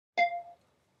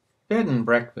Bed and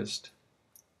breakfast.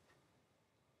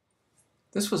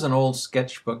 This was an old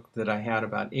sketchbook that I had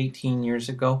about 18 years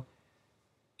ago,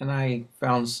 and I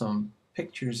found some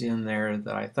pictures in there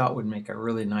that I thought would make a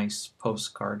really nice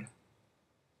postcard.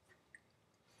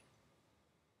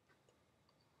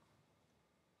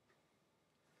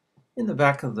 In the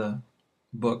back of the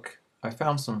book, I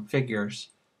found some figures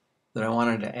that I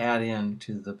wanted to add in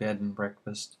to the bed and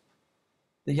breakfast.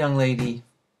 The young lady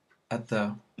at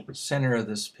the center of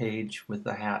this page with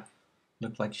the hat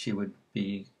looked like she would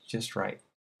be just right.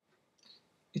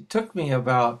 It took me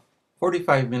about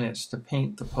 45 minutes to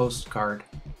paint the postcard.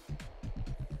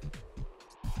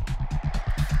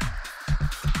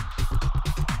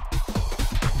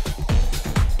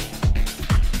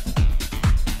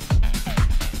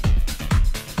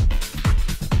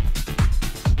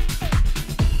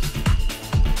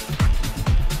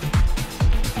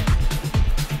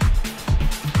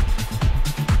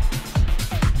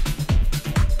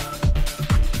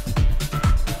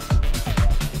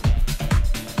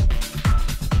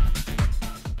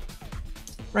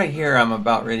 Right here I'm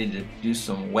about ready to do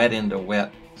some wet into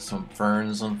wet, some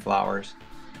ferns and flowers.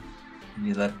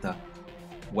 You let the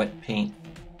wet paint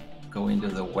go into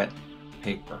the wet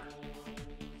paper.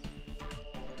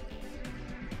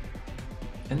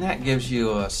 And that gives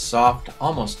you a soft,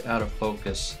 almost out of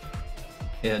focus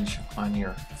edge on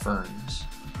your ferns.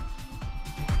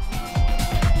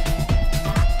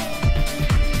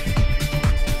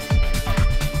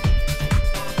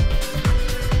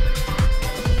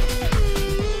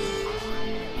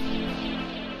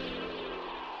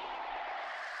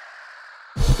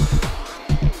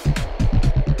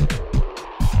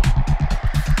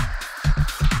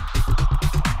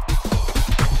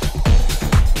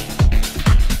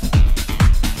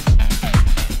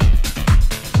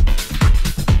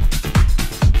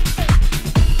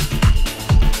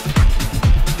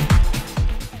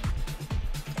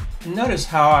 Notice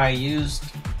how I used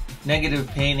negative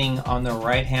painting on the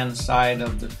right hand side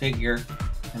of the figure,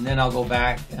 and then I'll go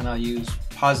back and I'll use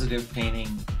positive painting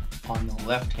on the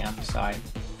left hand side.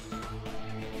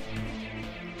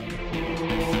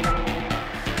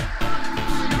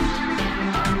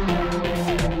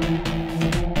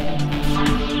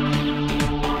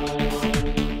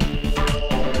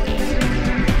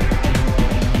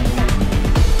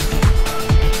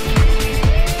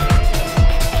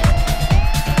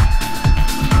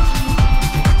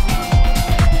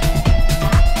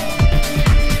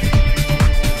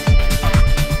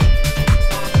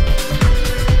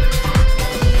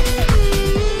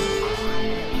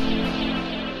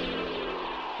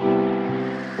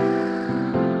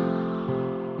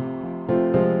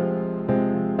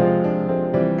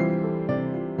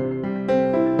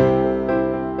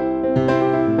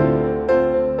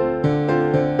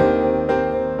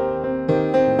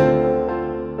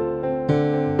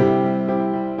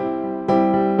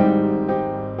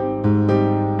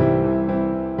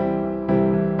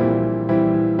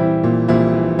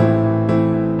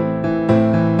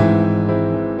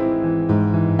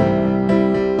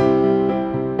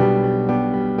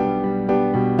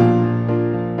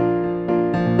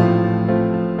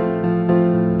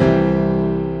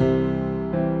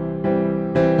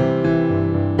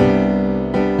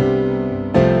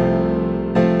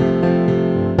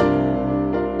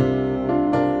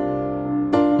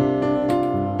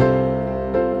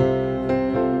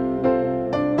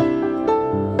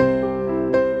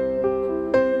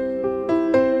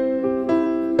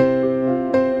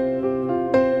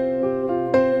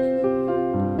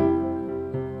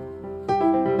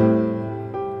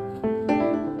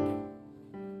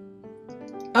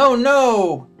 Oh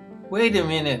no! Wait a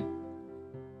minute.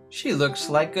 She looks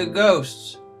like a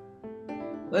ghost.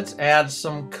 Let's add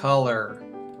some color.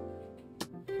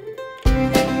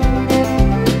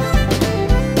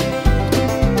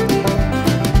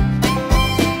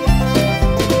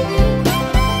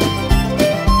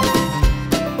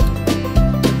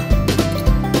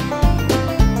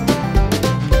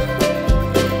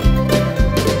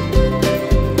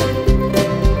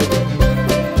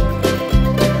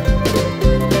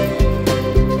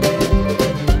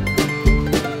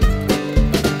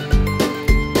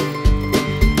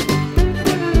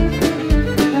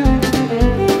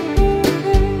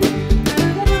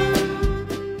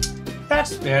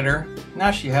 That's better.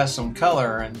 Now she has some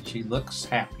color and she looks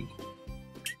happy.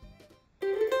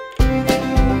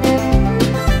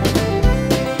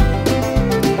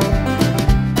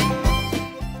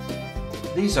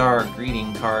 These are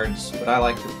greeting cards, but I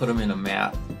like to put them in a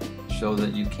mat so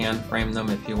that you can frame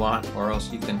them if you want, or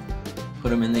else you can put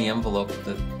them in the envelope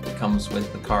that comes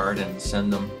with the card and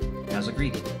send them as a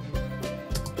greeting.